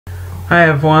Hi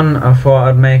everyone, I thought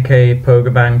I'd make a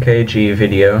Pokebank AG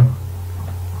video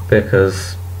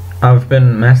because I've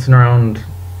been messing around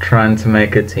trying to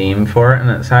make a team for it and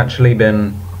it's actually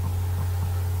been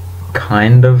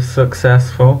kind of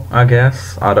successful, I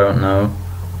guess. I don't know.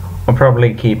 I'll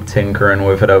probably keep tinkering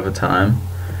with it over time.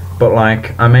 But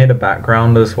like, I made a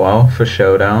background as well for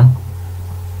Showdown.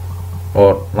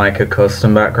 Or like a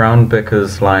custom background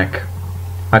because like,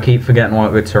 I keep forgetting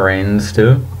what the terrains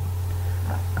do.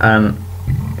 And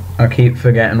I keep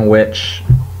forgetting which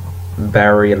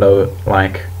berry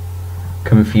like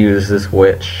confuses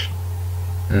which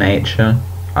nature.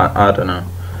 I don't know.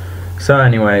 So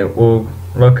anyway, we'll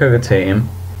look at the team.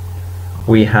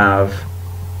 We have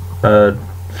a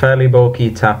fairly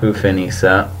bulky Tapu Fini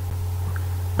set.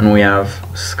 And we have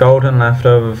Scald and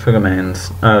Leftover for the mains.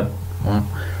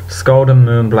 Scald and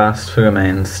Moonblast for the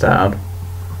main stab.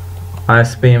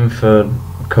 Ice Beam for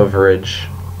coverage,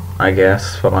 I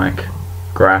guess, for like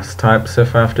grass types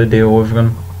if I have to deal with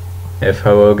them. If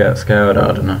Ho-Oh gets scared,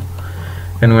 I don't know.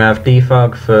 Then we have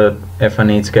Defog for if I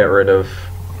need to get rid of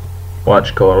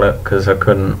whatchamacallit, because I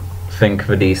couldn't think of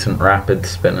a decent rapid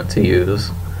spinner to use.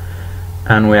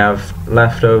 And we have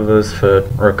Leftovers for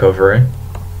recovery.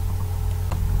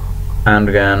 And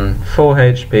again, full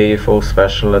HP, full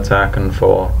special attack, and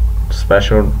full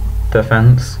special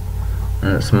defense.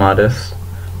 And it's modest.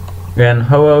 Again,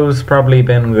 Ho-Oh's probably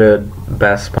been the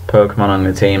best Pokemon on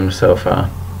the team so far.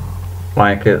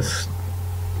 Like, it's...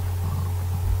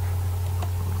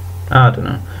 I don't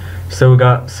know. So we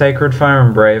got Sacred Fire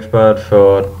and Brave Bird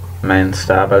for main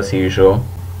stab as usual.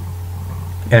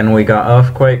 And we got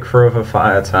Earthquake for other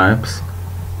fire types.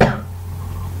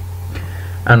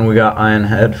 And we got Iron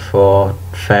Head for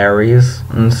fairies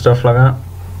and stuff like that.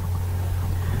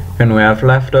 And we have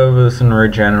Leftovers and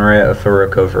Regenerator for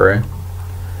recovery.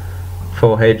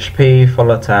 Full HP,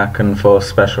 full attack, and full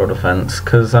special defense.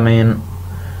 Because, I mean,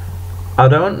 I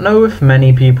don't know if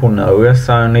many people know this,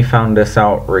 I only found this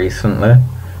out recently.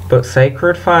 But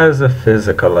Sacred Fire is a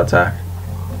physical attack.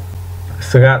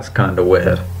 So that's kind of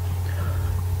weird.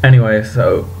 Anyway,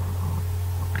 so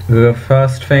the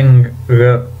third thing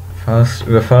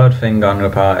on the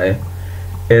party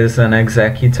is an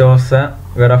Executor set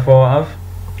that I thought of.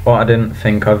 Or I didn't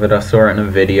think of it, I saw it in a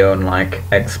video and like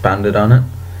expanded on it.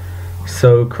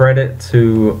 So credit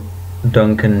to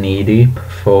Duncan Kneedeep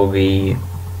for the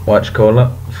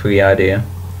for the idea.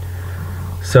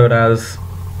 So it has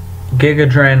Giga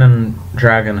Drain and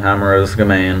Dragon Hammer as the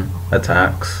main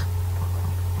attacks.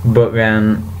 But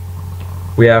then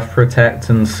we have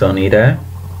Protect and Sunny Day.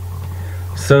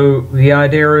 So the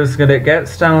idea is that it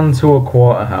gets down to a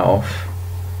quarter health.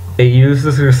 It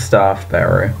uses a Staff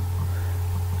Berry.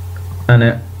 And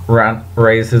it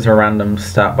raises a random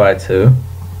stat by 2.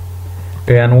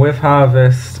 And with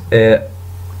Harvest, it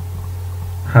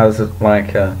has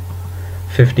like a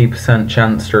 50%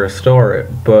 chance to restore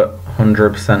it, but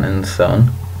 100% in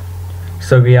Sun.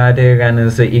 So the idea again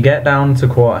is that you get down to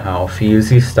quarter health, you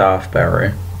use your Staff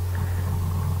Berry.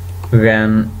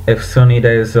 Then, if Sunny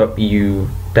Day is up, you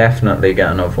definitely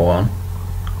get another one.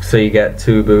 So you get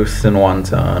 2 boosts in 1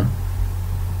 turn.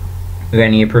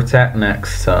 Then you Protect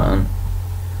next turn.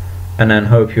 And then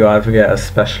hope you either get a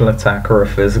special attack or a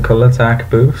physical attack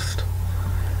boost.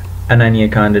 And then you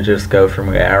kind of just go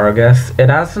from there, I guess. It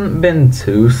hasn't been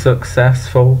too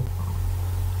successful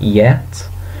yet.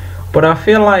 But I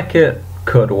feel like it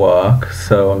could work,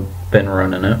 so I've been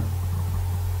running it.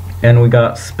 And we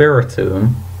got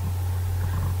Spiritomb.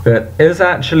 That is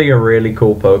actually a really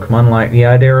cool Pokemon. Like, the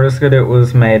idea is that it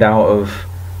was made out of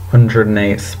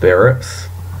 108 spirits.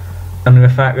 And the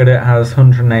fact that it has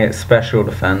 108 special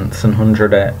defense and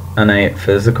 108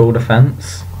 physical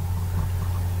defense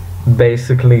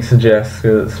basically suggests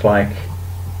that it's like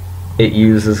it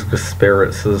uses the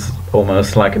spirits as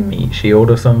almost like a meat shield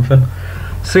or something.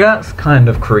 So that's kind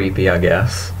of creepy, I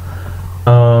guess.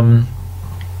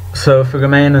 So for the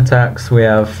main attacks we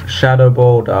have Shadow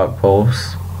Ball, Dark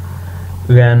Pulse.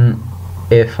 Then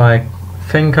if I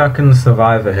think I can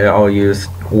survive it here, I'll use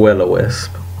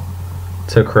Will-O-Wisp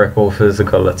to cripple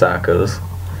physical attackers.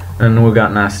 And we've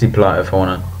got Nasty Plot if I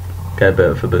want to get a bit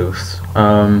of a boost.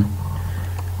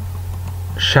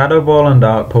 Shadow Ball and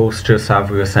Dark Pulse just have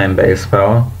the same base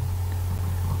power.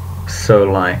 So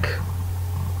like,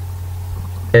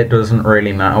 it doesn't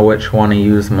really matter which one I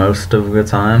use most of the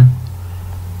time.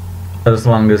 As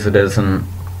long as it isn't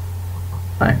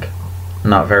like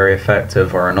not very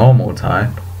effective or a normal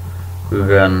type,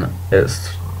 then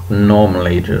it's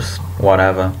normally just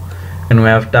whatever. And we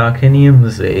have Darkinium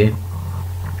Z,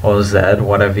 or Z,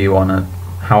 however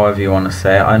you wanna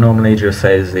say it. I normally just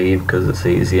say Z because it's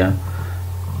easier.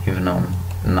 even though I'm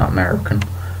not American.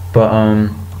 But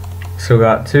so we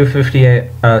got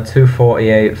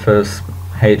 248 for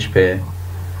HP,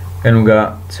 and we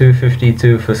got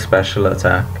 252 for special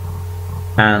attack,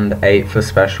 and 8 for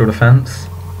special defense.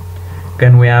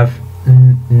 Then we have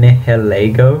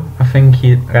Nihilego, I think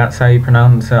that's how you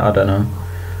pronounce it, I don't know.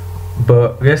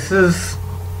 But this is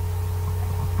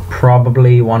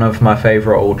probably one of my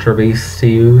favourite Ultra Beasts to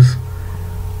use.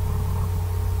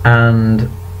 And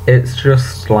it's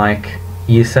just like,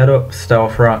 you set up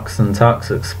Stealth Rocks and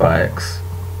Toxic Spikes.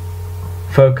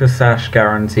 Focus Sash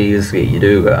guarantees that you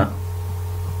do that,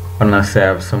 unless they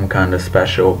have some kind of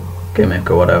special gimmick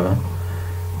or whatever.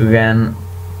 Then,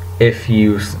 if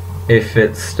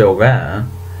it's still there,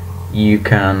 you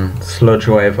can Sludge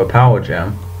Wave a Power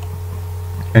Gem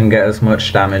and get as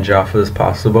much damage off as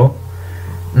possible.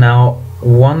 Now,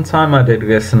 one time I did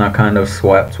this and I kind of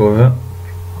swept with it,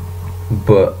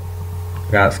 but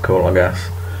that's cool, I guess.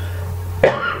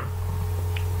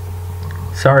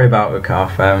 Sorry about the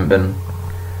cough, I haven't been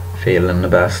feeling the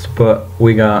best, but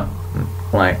we got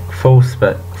like full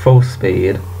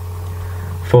speed,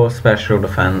 full special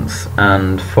defense,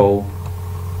 and full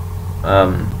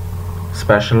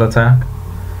special attack.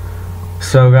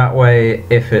 So that way,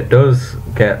 if it does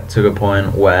get to the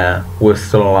point where we're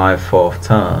still alive 4th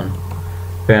turn,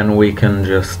 then we can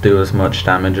just do as much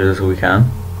damage as we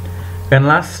can. Then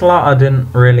last slot I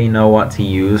didn't really know what to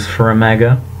use for a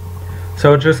Mega,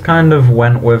 so I just kind of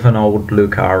went with an old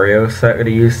Lucario set that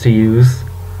I used to use.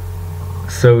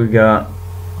 So we got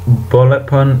Bullet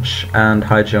Punch and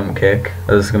High Jump Kick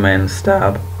as the main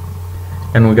stab,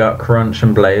 and we got Crunch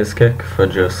and Blaze Kick for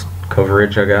just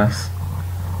coverage, I guess.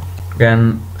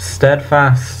 Then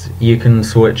Steadfast you can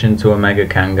switch into a Mega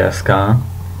Kangaskhan.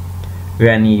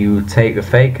 Then you take the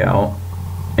Fake out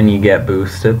and you get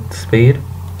boosted speed,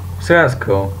 so that's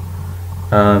cool.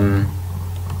 And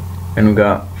we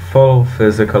got full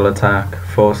physical attack,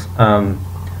 full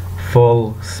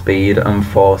speed, and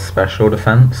full special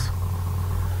defense.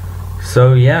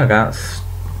 So yeah, that's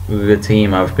the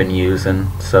team I've been using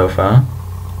so far,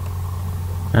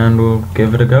 and we'll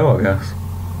give it a go, I guess.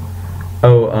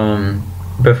 Oh,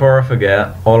 before I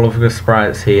forget, all of the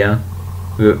sprites here,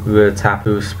 the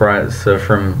Tapu sprites are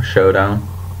from Showdown,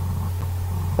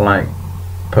 like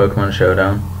Pokemon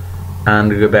Showdown,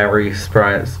 and the berry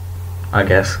sprites, I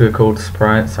guess they're called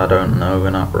sprites, I don't know,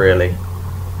 they're not really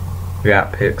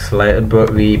that pixelated,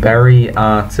 but the berry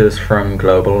art is from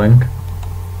Global Link,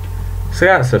 so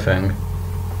that's the thing.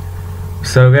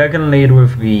 So they're gonna lead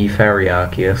with the Fairy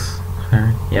Arceus.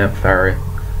 Fairy? Yep, Fairy.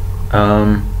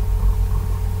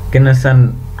 Gonna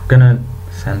send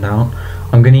out.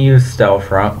 I'm gonna use Stealth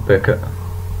Rock because.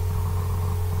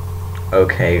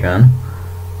 Okay then.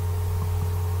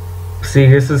 See,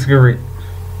 this is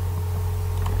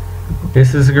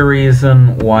the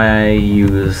reason why I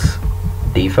use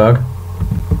Defog.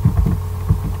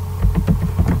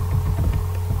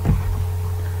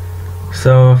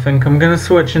 So I think I'm gonna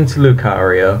switch into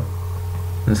Lucario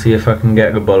and see if I can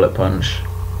get a Bullet Punch.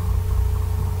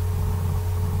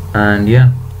 And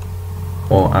yeah,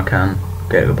 well, I can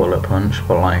get a Bullet Punch,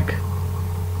 but like,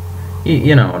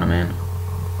 you know what I mean.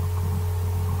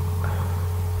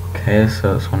 Okay,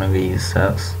 so it's one of these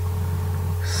sets.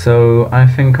 So I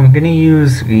think I'm gonna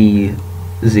use the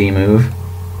Z move,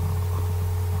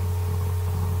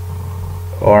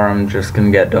 or I'm just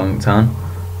gonna get dunked on.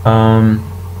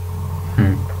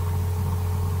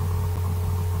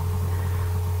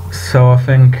 So I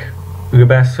think the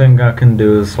best thing I can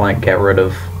do is like get rid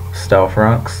of Stealth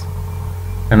Rocks,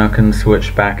 and I can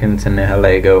switch back into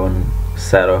Nihilego and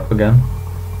set up again.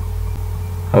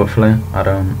 Hopefully, I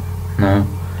don't know.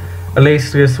 At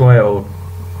least this way it'll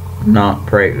not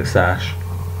break the sash.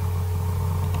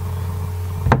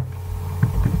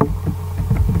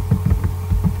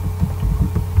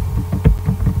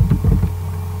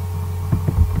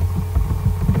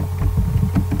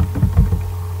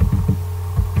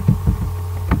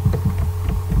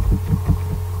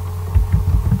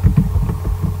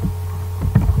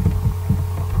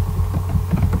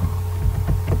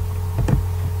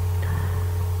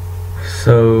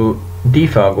 So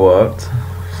defog worked,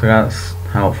 so that's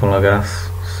helpful, I guess.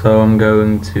 So I'm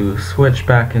going to switch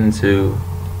back into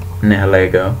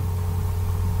Nihilego.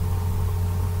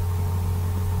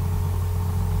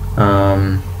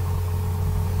 So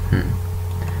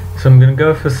I'm gonna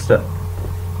go for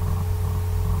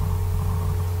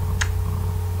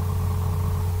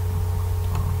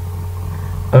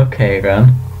Okay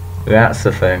then, that's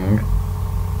the thing.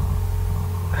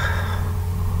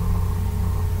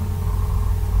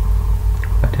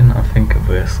 Think of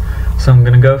this. So I'm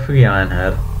gonna go for the Iron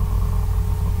Head.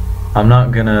 I'm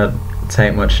not gonna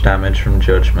take much damage from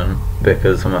Judgment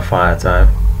because I'm a fire type.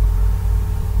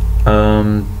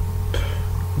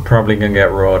 Probably gonna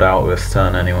get roared out this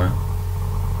turn anyway.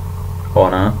 Or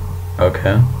not.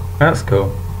 Okay, that's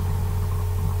cool.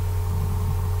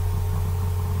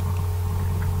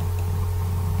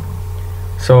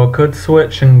 So I could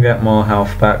switch and get more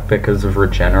health back because of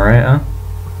Regenerator,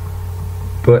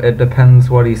 but it depends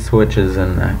what he switches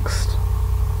in next.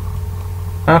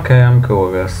 Okay, I'm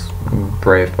cool with this.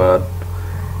 Brave Bird.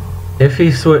 If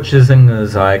he switches in the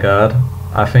Zygarde,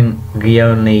 I think the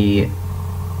only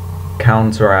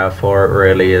counter out for it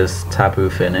really is Tapu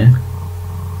Fini.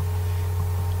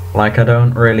 Like, I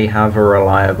don't really have a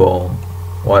reliable,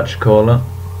 whatchamacallit,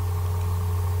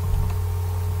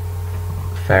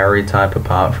 fairy type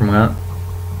apart from that.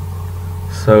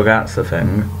 So that's the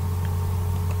thing.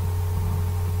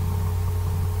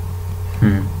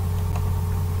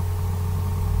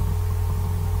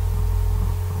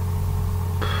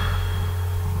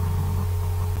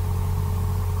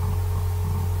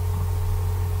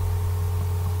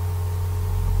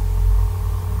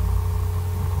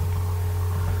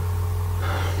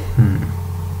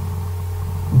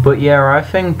 But yeah, I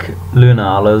think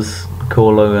Lunala's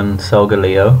cooler than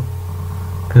Solgaleo,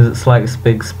 because it's like this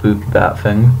big spooky bat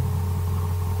thing.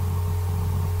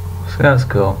 So that's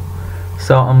cool.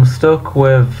 So I'm stuck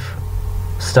with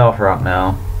Stealth Rock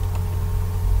now,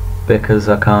 because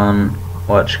I can't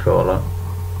whatchamacallit.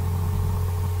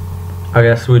 I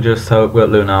guess we just hope that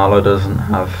Lunala doesn't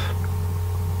have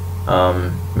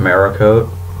Mirror Coat,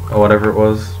 or whatever it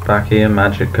was back here,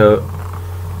 Magic Coat.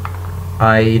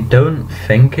 I don't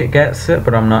think it gets it,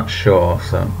 but I'm not sure,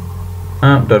 so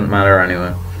doesn't matter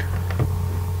anyway.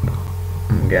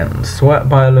 I'm getting swept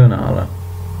by Lunala.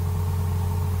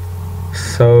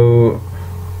 So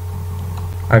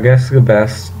I guess the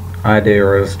best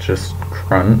idea is just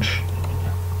crunch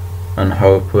and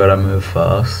hope that I move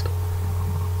fast,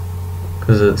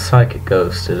 because it's Psychic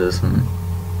Ghosted, isn't it?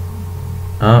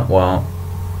 Oh well.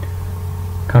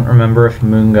 Can't remember if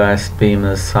Moongeist Beam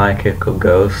is Psychic or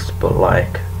Ghost, but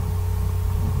like,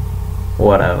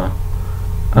 whatever.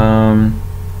 Don't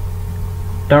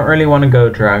really want to go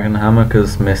Dragon Hammer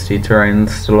because Misty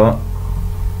Terrain's still up,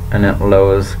 and it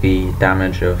lowers the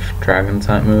damage of Dragon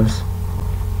type moves.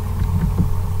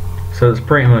 So it's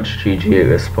pretty much GG at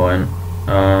this point.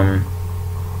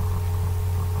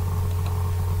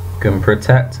 Can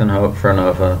protect and hope for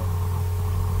another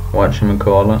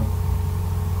whatchamacallit.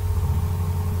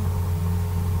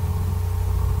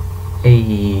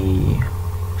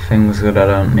 Things that I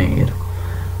don't need.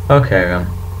 Okay then.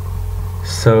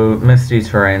 So Misty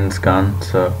Terrain's gone,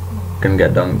 so can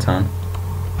get dunked on.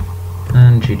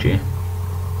 And GG.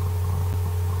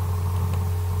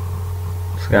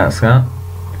 Scat.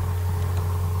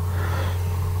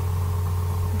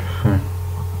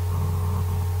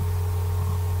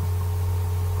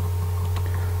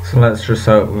 So let's just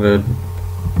hope that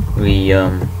the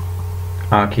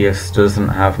Arceus doesn't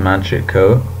have Magic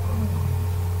Coat.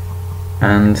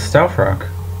 And Stealth Rock.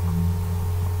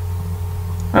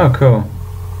 Oh, cool.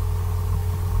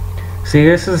 See,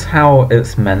 this is how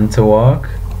it's meant to work,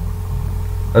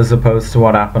 as opposed to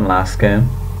what happened last game.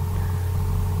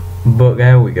 But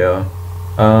there we go.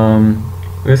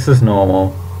 This is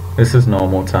normal. This is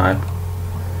normal type.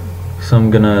 So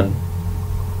I'm gonna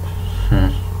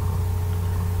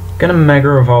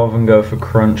Mega Evolve and go for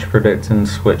Crunch, predicting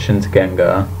switch into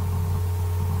Gengar.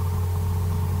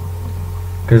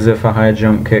 Because if I high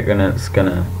jump kick, then it's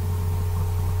gonna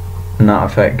not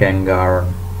affect Gengar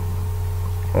and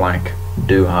like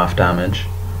do half damage.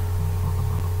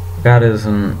 That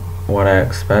isn't what I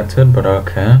expected, but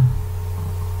okay.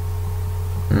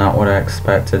 Not what I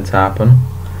expected to happen.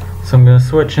 So I'm gonna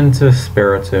switch into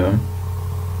Spiritomb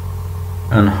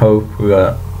and hope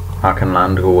that I can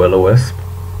land a Will-O-Wisp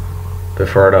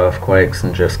before it earthquakes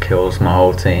and just kills my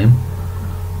whole team.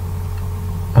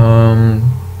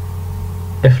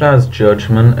 If it has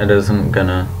Judgment, it isn't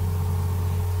gonna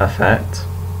affect.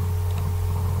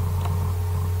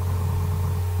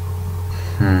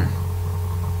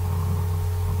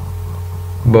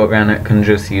 But then it can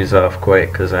just use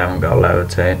Earthquake because I haven't got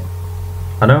Levitate.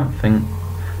 I don't think...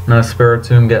 No,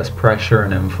 Spiritomb gets Pressure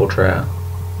and Infiltrate.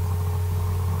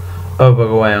 Oh, by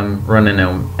the way, I'm running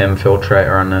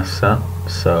Infiltrator on this set,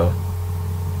 so...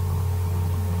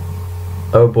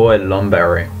 Oh boy,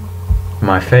 Lumberry.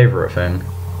 My favourite thing.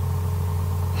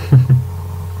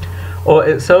 Or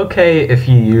it's okay if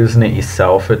you're using it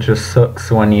yourself, it just sucks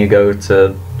when you go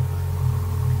to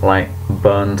like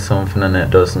burn something and it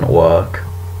doesn't work.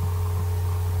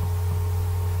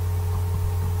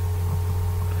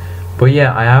 But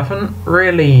yeah, I haven't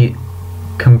really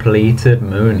completed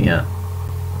Moon yet.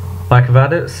 Like, I've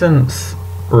had it since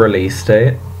release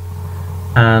date,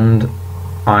 and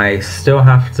I still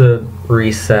have to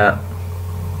reset.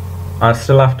 I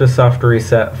still have to soft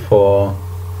reset for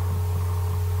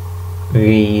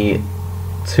the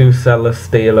 2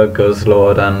 Celesteela,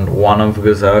 Guzzlord, and 1 of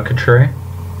Gazerkatry.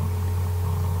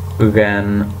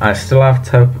 Again, I still have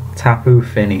Tapu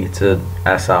Fini to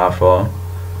SR for.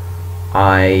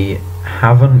 I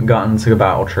haven't gotten to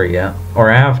Battle Tree yet,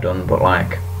 or I have done, but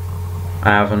like, I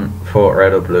haven't fought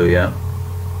Red or Blue yet.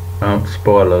 Oh,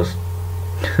 spoilers.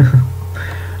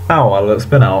 Oh well, it's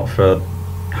been out for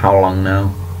how long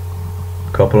now?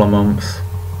 A couple of months.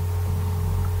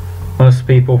 Most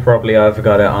people probably either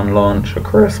got it on launch or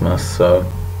Christmas, so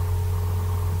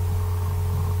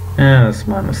yeah, it's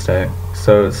my mistake.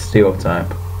 So it's Steel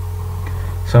type.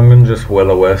 So I'm gonna just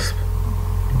Will-O-Wisp.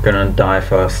 I'm gonna die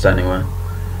first anyway.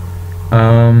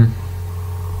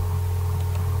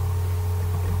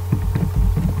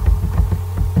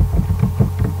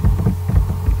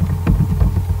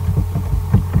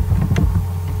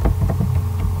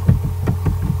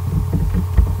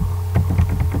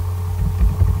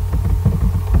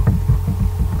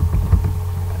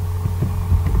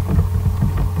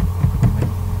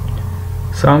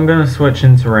 So I'm gonna switch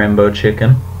into Rainbow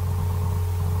Chicken,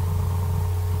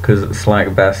 because it's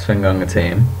like best thing on the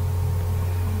team.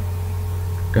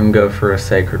 Gonna go for a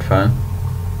Sacred Fire.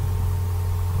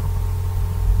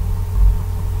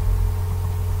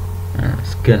 And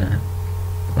it's gonna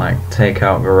like take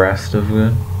out the rest of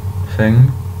the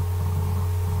thing.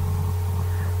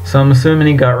 So I'm assuming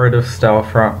he got rid of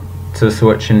Stealth Rock to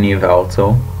switch in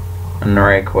Yveltal and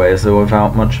Rayquaza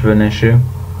without much of an issue.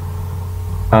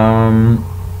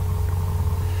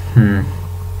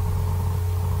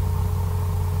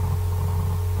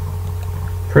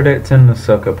 Predicting the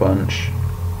Sucker Punch.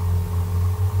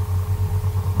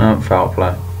 Oh, foul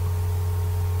play.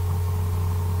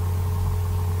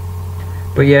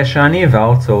 But yeah, shiny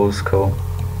Yveltal's cool.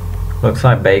 Looks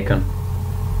like bacon.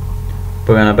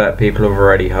 But then I bet people have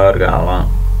already heard that a lot.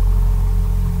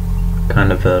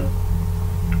 Kind of a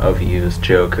overused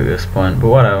joke at this point, but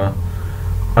whatever.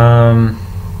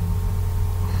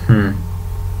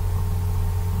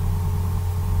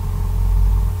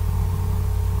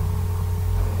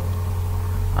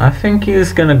 I think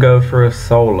he's gonna go for a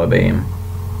Solar Beam.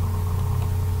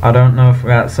 I don't know if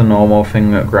that's a normal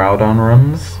thing that Groudon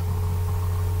runs,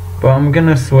 but I'm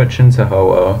gonna switch into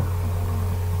Ho-Oh,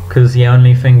 because the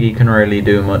only thing he can really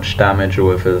do much damage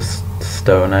with is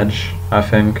Stone Edge, I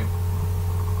think.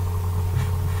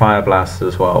 Fire Blast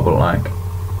as well, but like,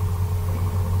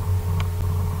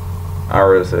 I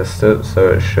resist it, so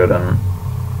it shouldn't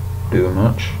do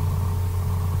much.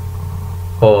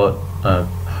 Or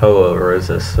Ho-Oh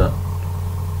resists it.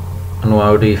 And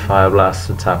why would he Fire Blast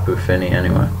the Tapu Fini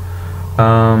anyway?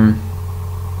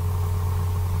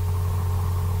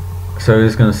 So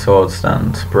he's gonna Sword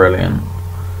Stand, brilliant.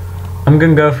 I'm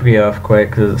gonna go for the Earthquake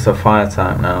because it's a fire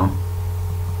type now.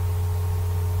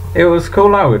 It was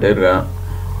cool how we did that.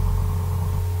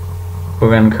 But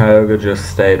then Kyogre just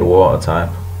stayed water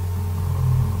type.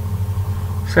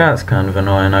 So that's kind of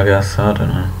annoying, I guess, I don't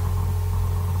know.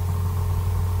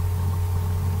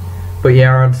 But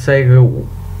yeah, I'd say the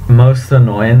most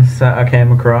annoying set I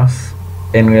came across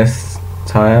in this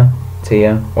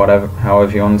tier, whatever,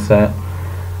 however you want to say it,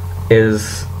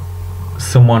 is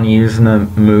someone using a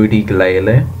Moody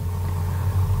Glalie.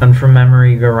 And from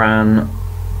memory, Garan,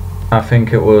 I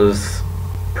think it was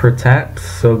Protect,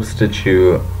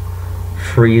 Substitute,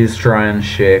 Freeze, Dry, and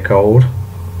Sheer Cold.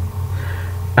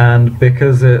 And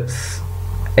because it's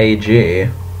AG,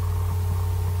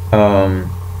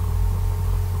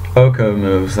 Oko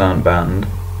moves aren't banned,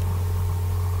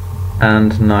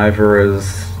 and neither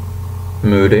is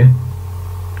Moody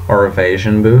or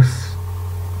Evasion Boost.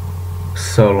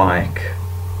 So like,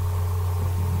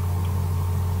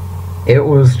 it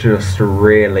was just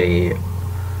really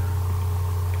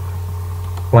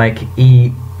like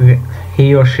he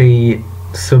or she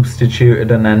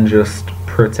substituted and then just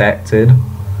protected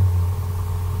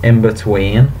in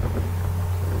between,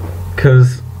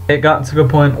 because it got to the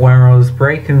point where I was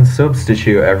breaking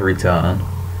substitute every turn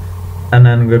and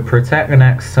then would protect the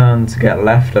next turn to get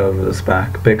leftovers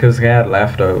back because they had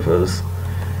leftovers,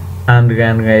 and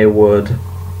then they would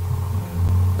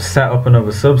set up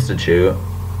another substitute,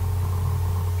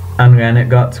 and then it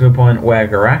got to the point where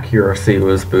their accuracy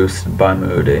was boosted by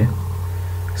Moody,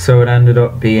 so it ended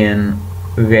up being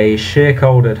they sheer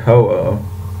colded Ho-Oh,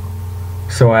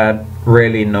 so I had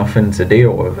really nothing to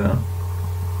deal with it.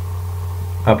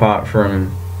 Apart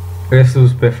from, this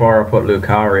was before I put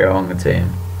Lucario on the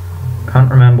team.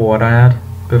 Can't remember what I had.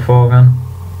 before then.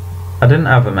 I didn't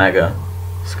have a Mega.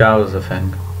 Sky was a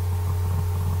thing.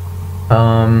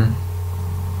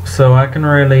 So I can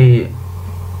really...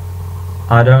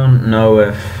 I don't know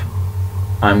if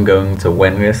I'm going to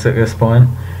win this at this point,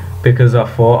 because I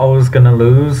thought I was gonna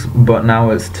lose, but now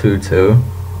it's 2-2,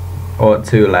 or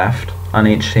 2 left on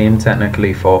each team,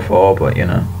 technically 4-4, but you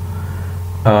know.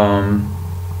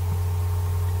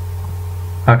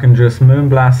 I can just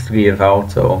Moonblast the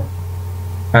Yveltal.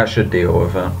 That should deal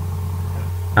with it.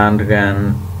 And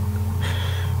again,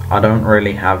 I don't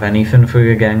really have anything for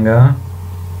the Gengar.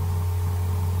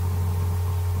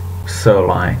 So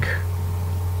like,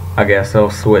 I guess I'll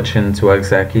switch into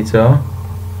Executor.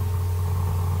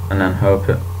 And then hope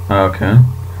it... Okay.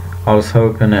 I was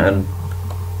hoping it'd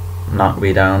knock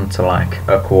me down to like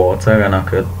a quarter and I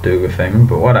could do the thing,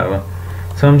 but whatever.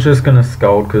 So I'm just gonna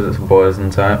Scold because it's a poison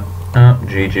type. Oh,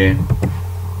 GG.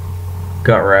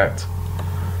 Got wrecked.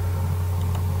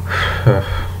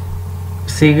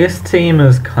 See, this team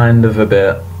is kind of a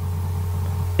bit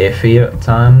iffy at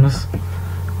times.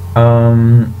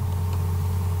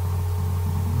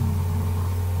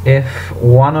 If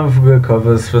one of the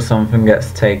covers for something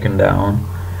gets taken down,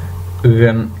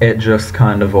 then it just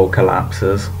kind of all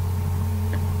collapses.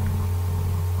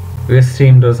 This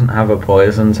team doesn't have a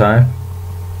poison type,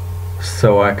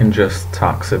 so I can just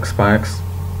Toxic Spikes.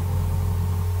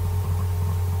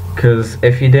 Because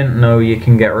if you didn't know, you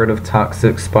can get rid of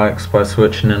Toxic Spikes by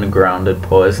switching in a grounded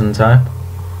poison type.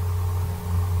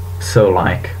 So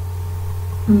like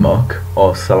Muck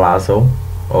or Salazzle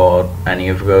or any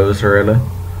of those really.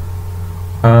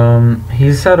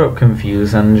 He's set up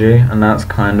Confuse Energy, and that's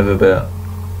kind of a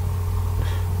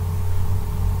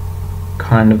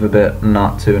bit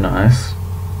not too nice.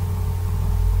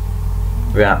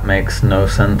 That makes no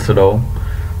sense at all.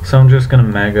 So I'm just gonna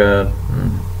Mega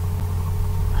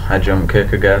High Jump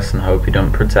Kick, I guess, and hope he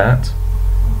don't protect.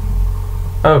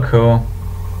 Oh cool.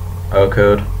 Oh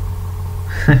code.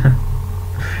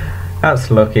 That's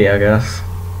lucky, I guess.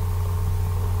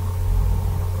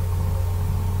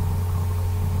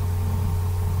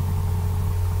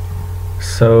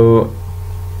 So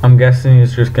I'm guessing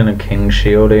he's just gonna King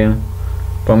Shield you,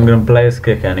 but I'm gonna Blaze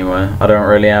Kick anyway. I don't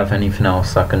really have anything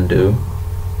else I can do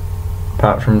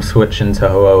apart from switching to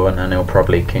Ho-Oh, and then he'll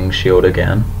probably King Shield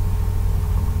again.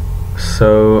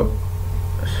 So,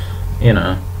 you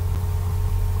know,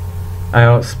 I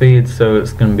outspeed, so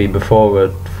it's gonna be before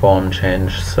the form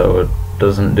change, so it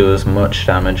doesn't do as much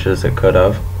damage as it could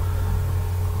have.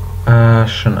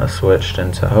 Shouldn't have switched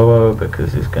into Ho-Oh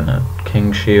because he's gonna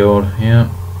King Shield. Yeah.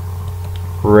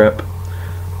 Rip.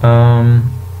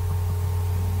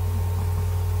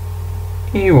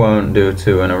 He won't do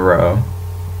 2 in a row.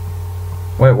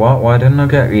 Wait, what? Why didn't I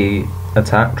get the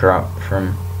attack drop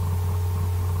from...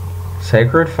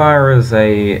 Sacred Fire is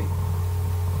a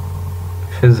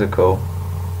physical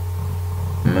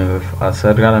move. I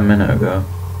said that a minute ago.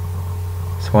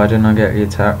 So why didn't I get the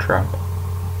attack drop?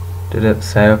 Did it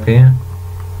say up here?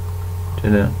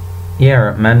 Did it?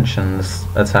 Yeah, it mentions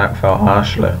attack fell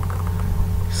harshly.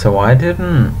 So I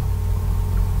didn't...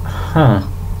 Huh.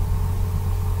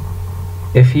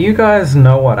 If you guys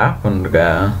know what happened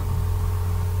there,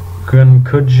 then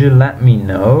could you let me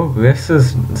know? This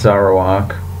is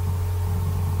Zoroark.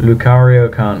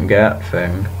 Lucario can't get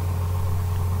thing.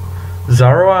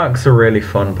 Zoroark's a really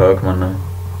fun Pokemon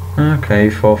though. Okay,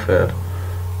 forfeit.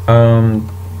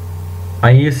 I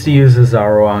used to use a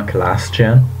Zoroark last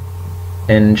gen,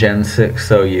 in Gen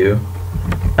 6 OU,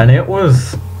 and it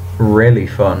was really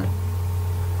fun.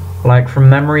 Like,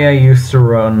 from memory I used to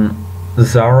run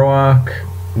Zoroark,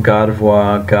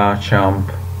 Gardevoir,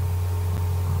 Garchomp,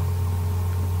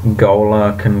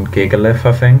 Golurk and Gigalith,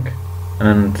 I think, and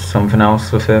then something else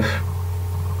for 5th.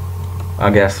 I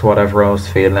guess whatever I was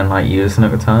feeling like using at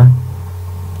the time.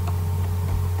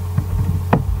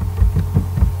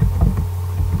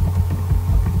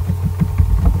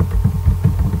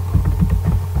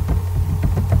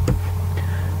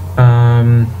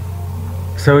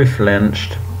 So he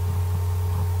flinched.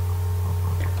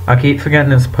 I keep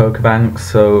forgetting it's Pokebank,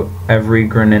 so every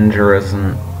Greninja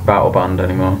isn't Battle Bond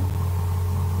anymore.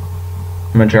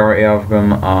 Majority of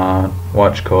them are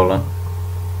whatchcaller.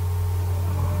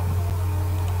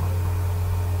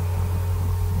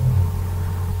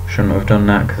 Shouldn't have done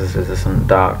that because it isn't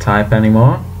Dark type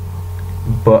anymore.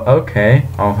 But okay,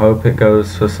 I'll hope it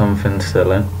goes for something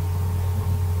silly.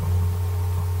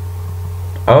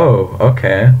 Oh,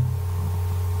 okay.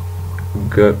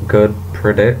 Good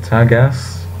predict, I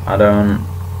guess. I don't...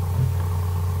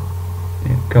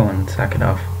 Go and attack it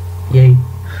off. Yay.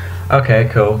 Okay,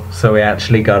 cool. So we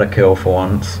actually got a kill for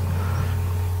once.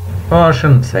 Well, I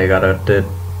shouldn't say got it.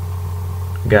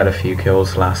 get a few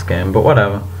kills last game, but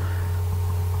whatever.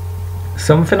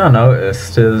 Something I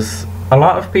noticed is a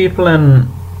lot of people in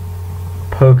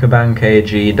Pokebank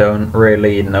AG don't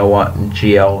really know what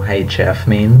GLHF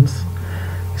means.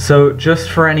 So just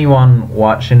for anyone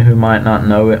watching who might not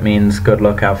know, it means good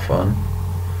luck, have fun.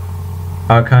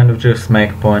 I kind of just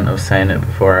make a point of saying it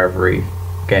before every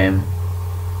game.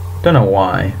 Don't know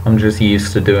why, I'm just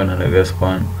used to doing it at this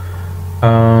point.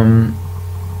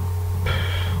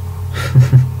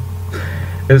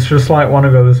 It's just like one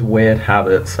of those weird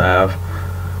habits I have.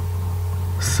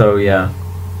 So yeah,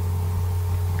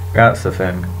 that's the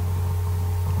thing.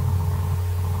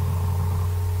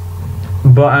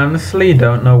 But I honestly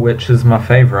don't know which is my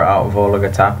favourite out of all of the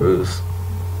Tapus.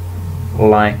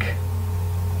 Like,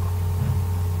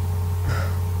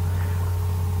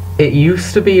 it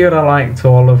used to be that I liked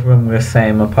all of them the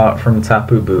same apart from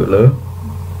Tapu Bulu.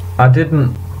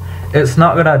 It's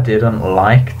not that I didn't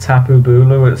like Tapu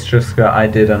Bulu, it's just that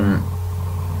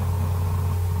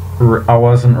I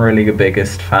wasn't really the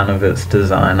biggest fan of its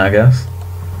design, I guess.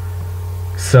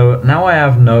 So now I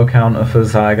have no counter for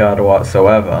Zygarde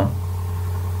whatsoever,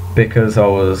 because I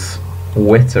was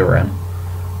wittering.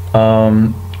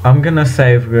 I'm gonna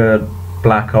save the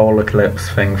Black Hole Eclipse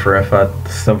thing for if I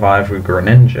survive with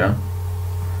Greninja.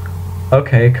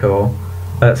 Okay, cool.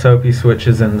 Let's hope he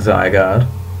switches in Zygarde.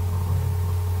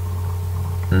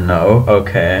 No,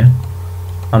 okay.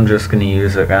 I'm just gonna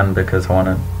use it again because I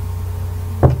wanted...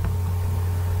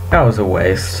 That was a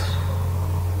waste.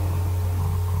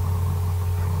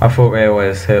 I thought they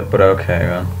always hit, but okay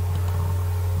then.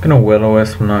 I'm gonna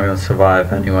Will-O-Wisp, I'm not gonna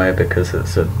survive anyway because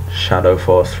it's a Shadow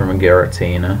Force from a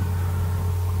Giratina.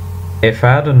 If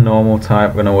I had a normal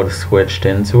type then I would have switched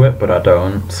into it, but I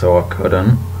don't, so I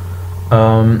couldn't.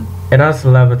 It has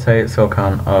Levitate, so I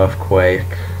can't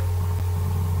Earthquake.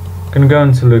 I'm gonna go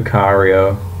into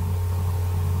Lucario.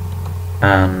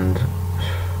 And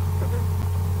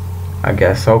I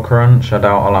guess I'll Crunch. I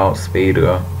doubt I'll outspeed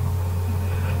her.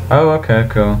 Oh, okay,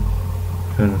 cool.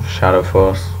 Shadow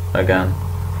Force again.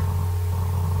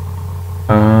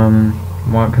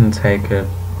 What can take it?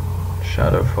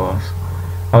 Shadow Force.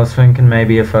 I was thinking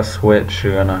maybe if I switch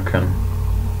then I can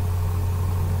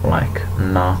like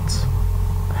not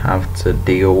have to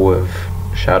deal with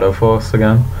Shadow Force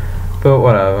again. But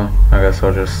whatever, I guess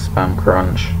I'll just spam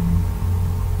Crunch.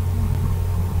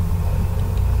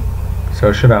 So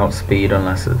I should outspeed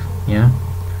unless it's, yeah.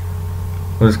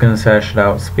 I was gonna say I should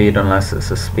outspeed unless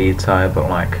it's a speed type, but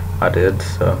like I did,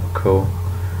 so cool.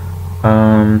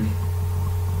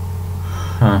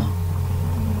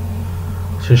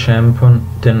 It's a shame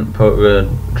didn't put the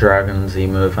Dragon Z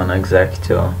move on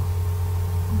Executor.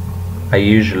 I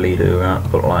usually do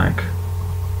that, but like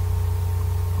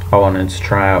I wanted to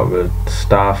try out the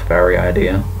Starfberry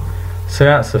idea. So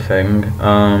that's the thing.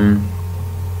 The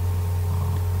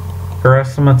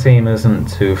rest of my team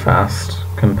isn't too fast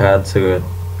compared to the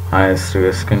highest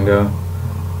this can go.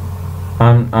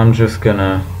 I'm just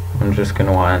gonna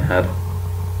Ironhead.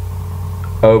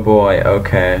 Oh boy,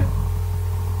 okay.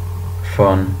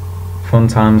 Fun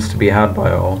times to be had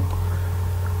by all.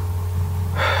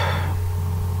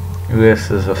 This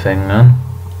is a thing then.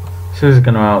 So who's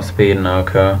gonna outspeed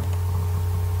Noko?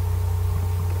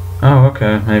 Oh,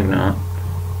 okay, maybe not.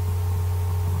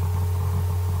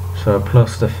 So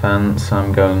plus defense,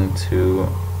 I'm going to...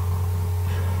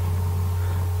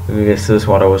 This is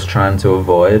what I was trying to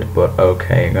avoid, but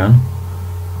okay again.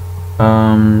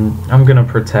 I'm gonna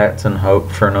protect and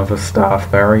hope for another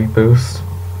Starfberry boost.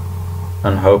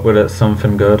 And hope that it's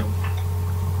something good.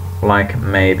 Like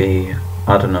maybe,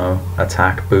 I don't know,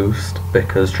 attack boost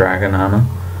because Dragon Hammer.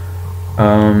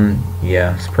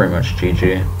 Yeah, it's pretty much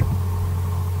GG.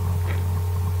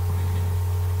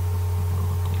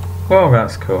 Well,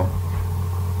 that's cool.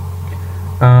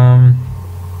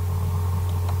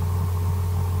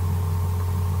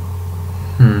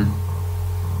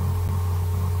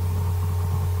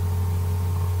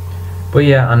 But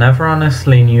yeah, I never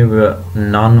honestly knew that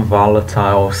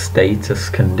non-volatile status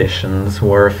conditions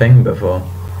were a thing before.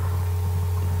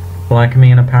 Like, I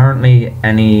mean, apparently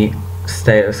any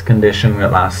status condition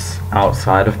that lasts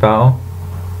outside of battle.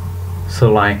 So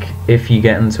like, if you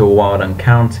get into a wild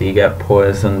encounter, you get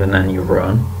poisoned and then you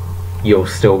run, you'll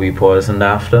still be poisoned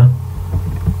after.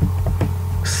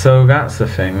 So that's the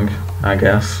thing, I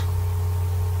guess.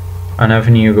 I never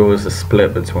knew there was a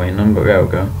split between them, but there we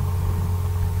go.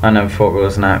 I never thought there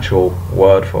was an actual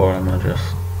word for them, I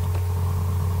just...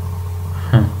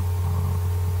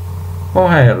 Well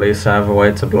hey, at least I have a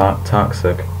way to block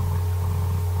Toxic.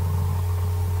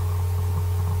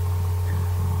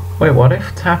 Wait, what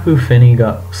if Tapu Fini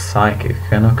got Psychic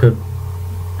and I could...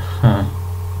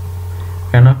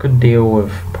 And I could deal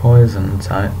with poison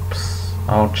types.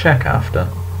 I'll check after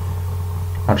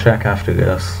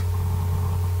this.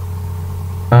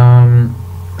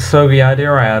 So the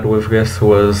idea I had with this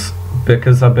was,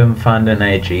 because I've been finding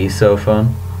AG so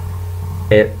fun,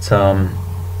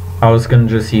 I was gonna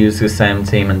just use the same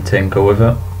team and tinker with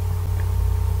it.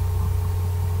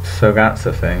 So that's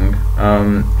the thing.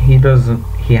 He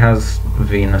has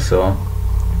Venusaur.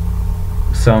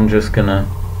 So I'm just gonna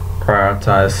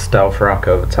prioritize Stealth Rock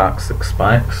over Toxic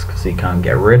Spikes, because he can't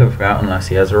get rid of that unless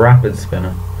he has a Rapid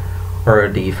Spinner or a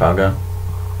Defogger,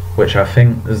 which I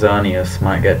think Xerneas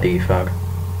might get Defog,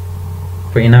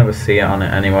 but you never see it on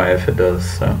it anyway if it does,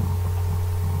 so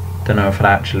don't know if it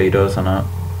actually does or not.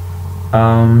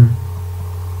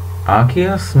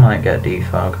 Arceus might get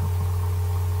Defog.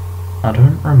 I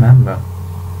don't remember.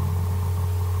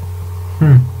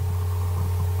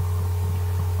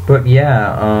 But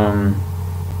yeah,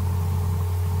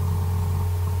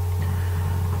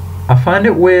 I find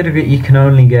it weird that you can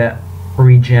only get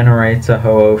Regenerator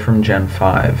Ho-Oh from Gen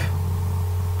 5.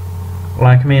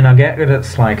 Like, I mean, I get that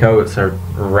it's like, oh, it's a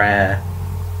rare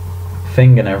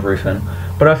thing and everything,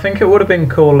 but I think it would have been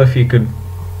cool if you could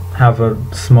have a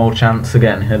small chance of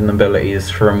getting hidden abilities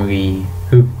from the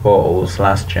Hoop Portals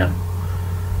last gen.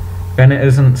 Then it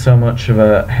isn't so much of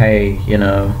a, hey, you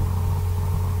know,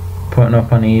 putting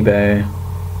up on eBay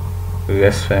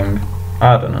this thing.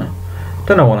 I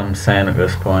don't know what I'm saying at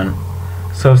this point.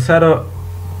 So set up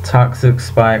Toxic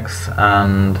Spikes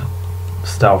and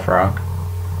Stealth Rock.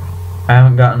 I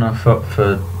haven't got enough up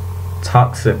for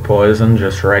Toxic Poison,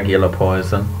 just regular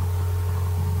poison,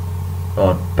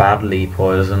 or badly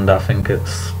poisoned, I think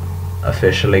it's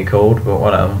officially called, but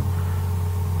whatever.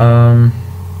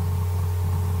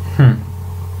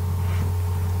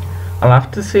 I'll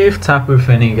have to see if Tapu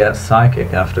Fini gets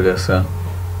Psychic after this,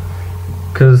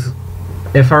 because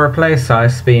if I replace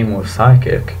Ice Beam with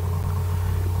Psychic,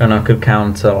 then I could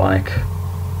counter like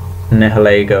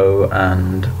Nihilego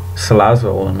and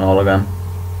Salazzle and all again.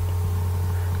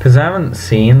 Because I haven't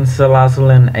seen Salazzle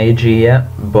in AG yet,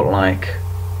 but like,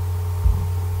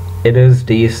 it is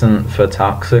decent for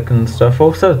Toxic and stuff.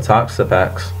 Also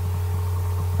Toxapex,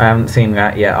 I haven't seen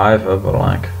that yet either, but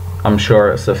like, I'm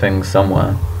sure it's a thing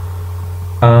somewhere.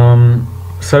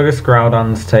 So this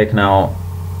Groudon's taken out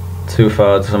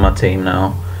 2/3 of my team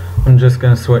now. I'm just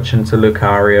going to switch into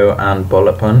Lucario and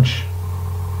Bullet Punch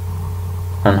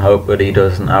and hope that he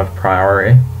doesn't have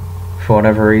priority. For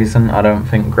whatever reason, I don't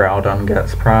think Groudon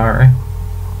gets priority.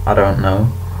 I don't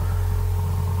know.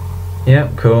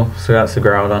 Yep, cool. So that's the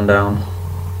Groudon down.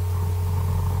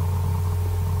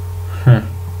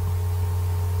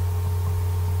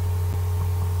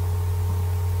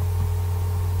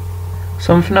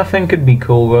 Something I think would be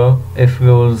cool though, if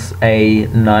there was a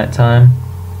nighttime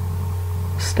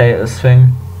status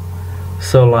thing.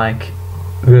 So like,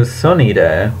 there's sunny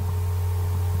day,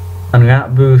 and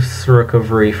that boosts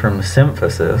recovery from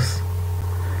Synthesis.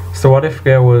 So what if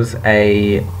there was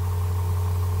a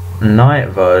night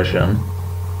version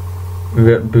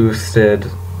that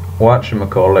boosted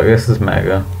whatchamacallit, this is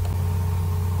Mega.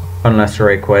 Unless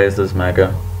Rayquaza's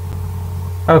Mega.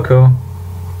 Oh cool.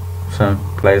 So,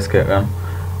 Blaziken then.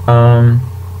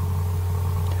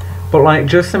 But like,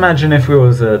 just imagine if it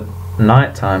was a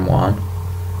nighttime one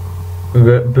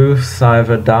that boosts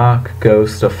either Dark,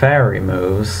 Ghost or Fairy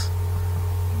moves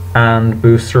and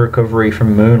boosts recovery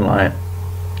from Moonlight.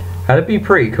 That'd be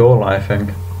pretty cool, I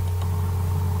think.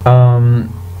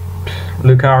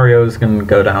 Lucario's gonna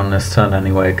go down this turn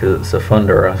anyway because it's a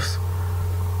Thundurus.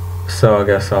 So I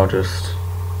guess I'll just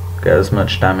get as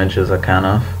much damage as I can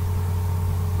off.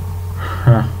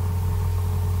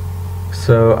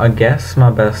 So I guess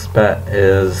my best bet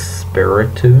is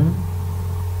Spiritomb.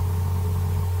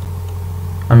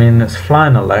 I mean, it's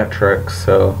flying electric,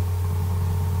 so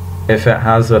if it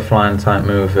has a flying type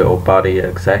move, it'll body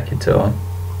Executor.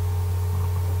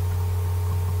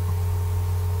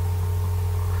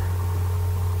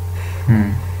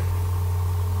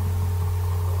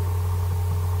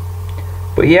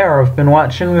 But yeah, I've been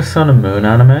watching the Sun and Moon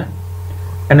anime,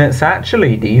 and it's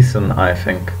actually decent, I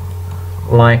think.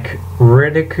 Like,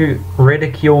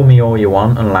 ridicule me all you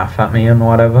want and laugh at me and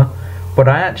whatever, but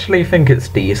I actually think it's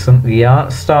decent. The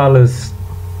art style is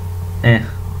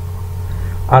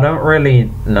I don't really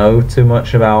know too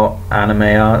much about anime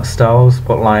art styles,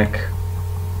 but like,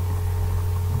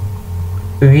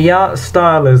 the art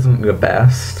style isn't the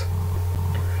best,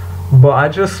 but I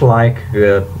just like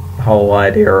the whole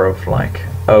idea of like,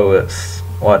 oh, it's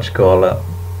whatchamacallit.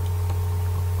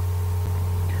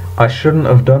 I shouldn't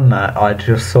have done that. I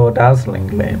just saw Dazzling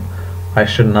Gleam. I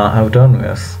should not have done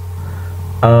this.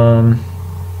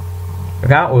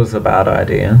 That was a bad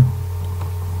idea.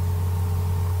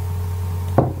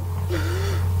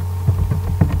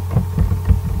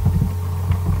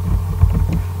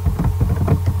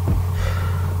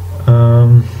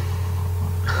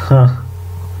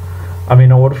 I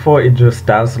mean, I would have thought you'd just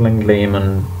Dazzling Gleam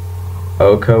and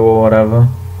Oko or whatever.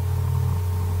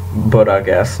 But I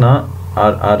guess not.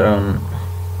 I don't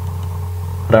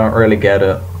really get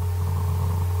it.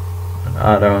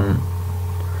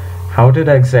 How did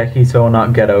Executor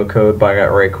not get Oko'd by that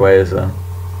Rayquaza?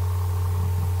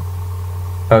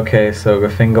 Okay, so the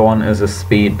thing I want is a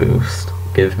speed boost.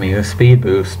 Give me a speed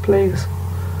boost, please.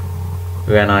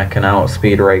 Then I can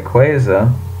outspeed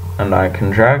Rayquaza, and I can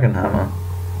Dragon Hammer.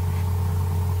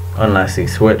 Unless he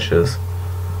switches.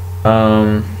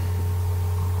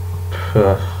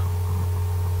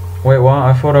 Wait, what?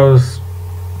 I thought I was...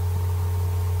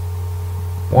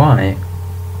 Why?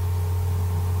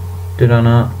 Did I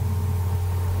not?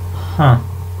 Huh.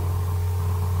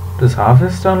 Does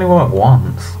Harvest only work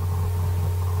once?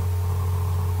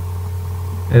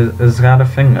 Is that a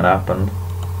thing that happened?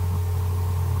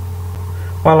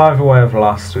 Well, either way I've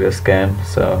lost this game,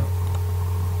 so...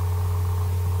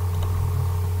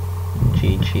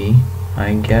 GG,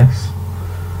 I guess.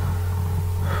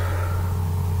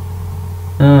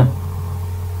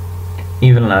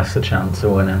 Even less a chance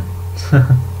of winning.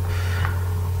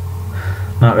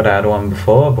 Not that I had one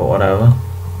before, but whatever.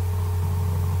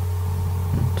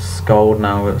 Scold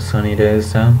now with Sunny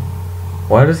Days down.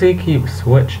 Why does he keep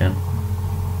switching?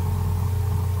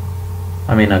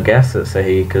 I mean, I guess it's a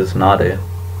he, cause Noddy.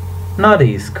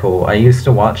 Noddy's cool. I used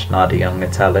to watch Noddy on the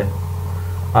telly.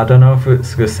 I don't know if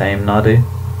it's the same Noddy.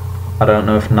 I don't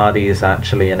know if Noddy is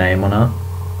actually a name or not.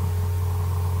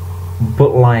 But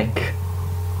like,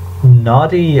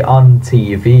 Noddy on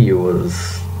TV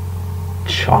was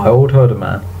childhood,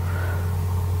 man.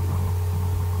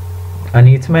 I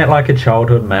need to make like a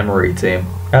childhood memory team.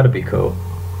 That'd be cool.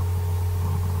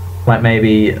 Like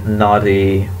maybe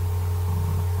Noddy,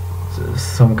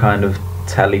 some kind of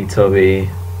Teletubby.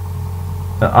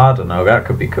 I don't know, that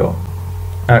could be cool.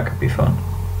 That could be fun.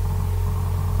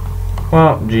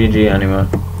 Well, GG anyway.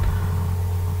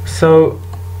 So,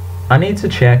 I need to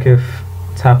check if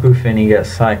Tapu Fini gets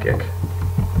Psychic.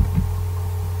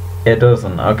 It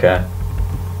doesn't, okay.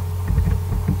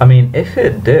 I mean, if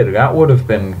it did, that would have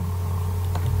been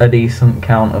a decent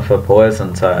counter for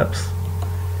Poison types.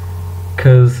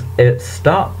 Because it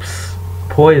stops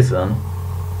Poison,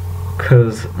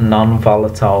 because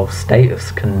non-volatile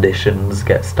status conditions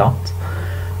get stopped.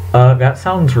 That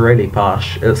sounds really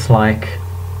posh. It's like...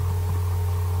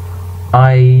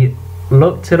 I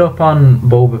looked it up on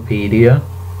Bulbapedia.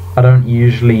 I don't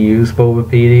usually use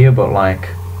Bulbapedia, but like,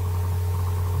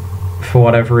 for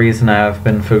whatever reason I have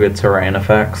been for good terrain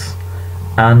effects.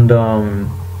 And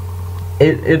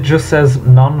it just says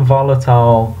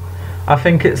non-volatile. I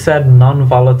think it said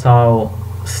non-volatile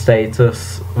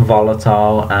status,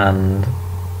 volatile, and...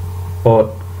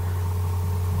 but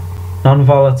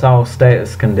non-volatile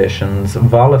status conditions,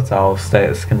 volatile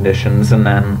status conditions, and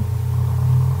then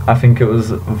I think it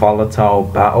was volatile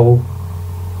battle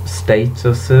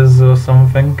statuses or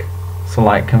something. So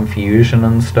like confusion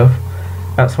and stuff.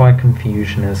 That's why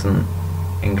confusion isn't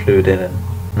included in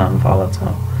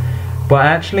non-volatile. But I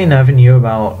actually never knew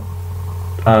about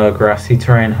grassy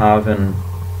terrain having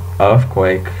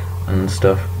earthquake and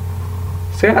stuff.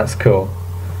 So yeah, that's cool.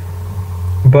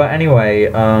 But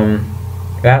anyway,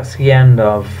 that's the end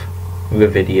of the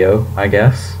video, I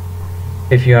guess.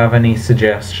 If you have any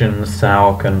suggestions to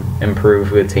how I can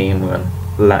improve the team, then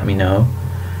let me know.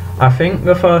 I think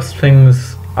the first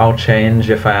things I'll change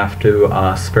if I have to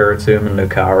are Spiritomb and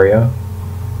Lucario.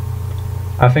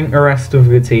 I think the rest of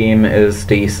the team is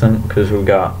decent because we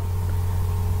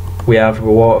have the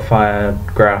Water Fire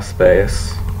Grass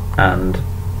base and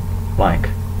like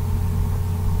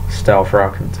Stealth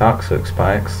Rock and Toxic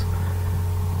Spikes.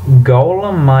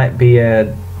 Golem might be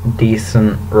a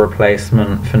decent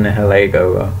replacement for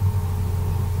Nihilego though.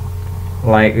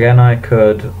 Like then I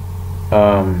could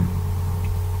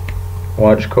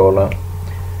what do you call it?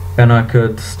 Then I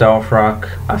could Stealth Rock,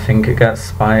 I think it gets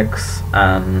spikes,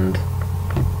 and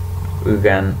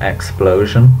then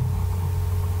Explosion.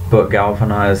 But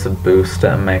Galvanize would boost it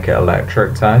and make it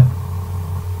electric type.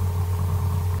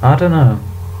 I don't know.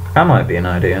 That might be an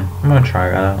idea. I'm gonna try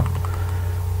that out.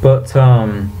 But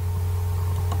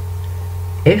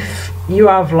if you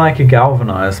have like a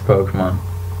Galvanized Pokemon,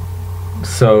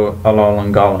 so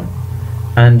Alolan Golem,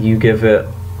 and you give it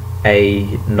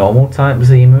a normal type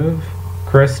Z move,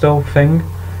 crystal thing,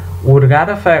 would that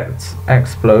affect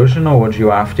Explosion or would you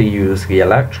have to use the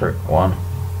electric one?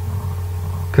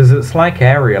 Because it's like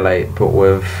Aerialate, but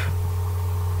with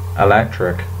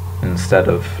electric instead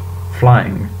of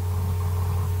flying.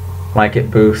 Like it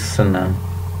boosts and then...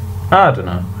 I don't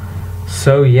know.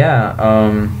 So yeah,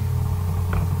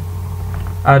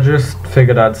 I just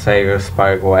figured I'd say this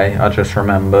by the way, I just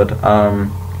remembered.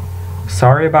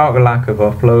 Sorry about the lack of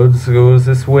uploads. There was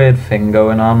this weird thing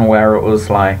going on where it was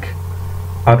like,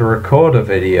 I'd record a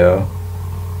video,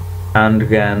 and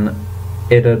then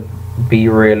it'd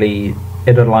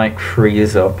like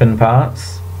freeze up in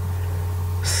parts.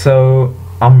 So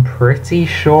I'm pretty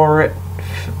sure it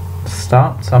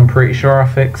stopped. I'm pretty sure I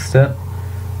fixed it.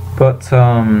 But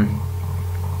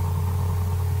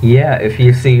yeah, if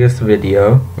you see this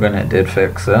video, then it did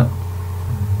fix it.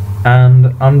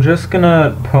 And I'm just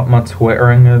gonna put my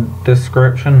Twitter in the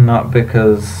description, not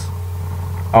because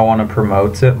I want to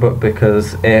promote it, but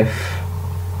because if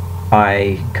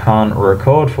I can't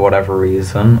record for whatever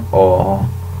reason, or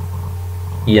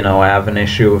you know, I have an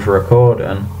issue with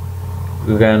recording,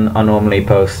 then I normally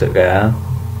post it there.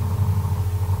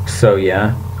 So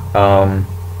yeah,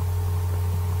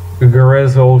 there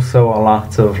is also a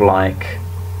lot of like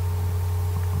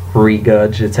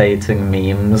regurgitating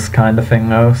memes kind of thing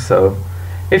though, so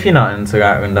if you're not into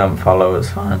that then don't follow, it's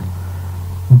fine.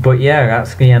 But yeah,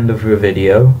 that's the end of the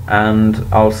video, and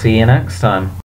I'll see you next time.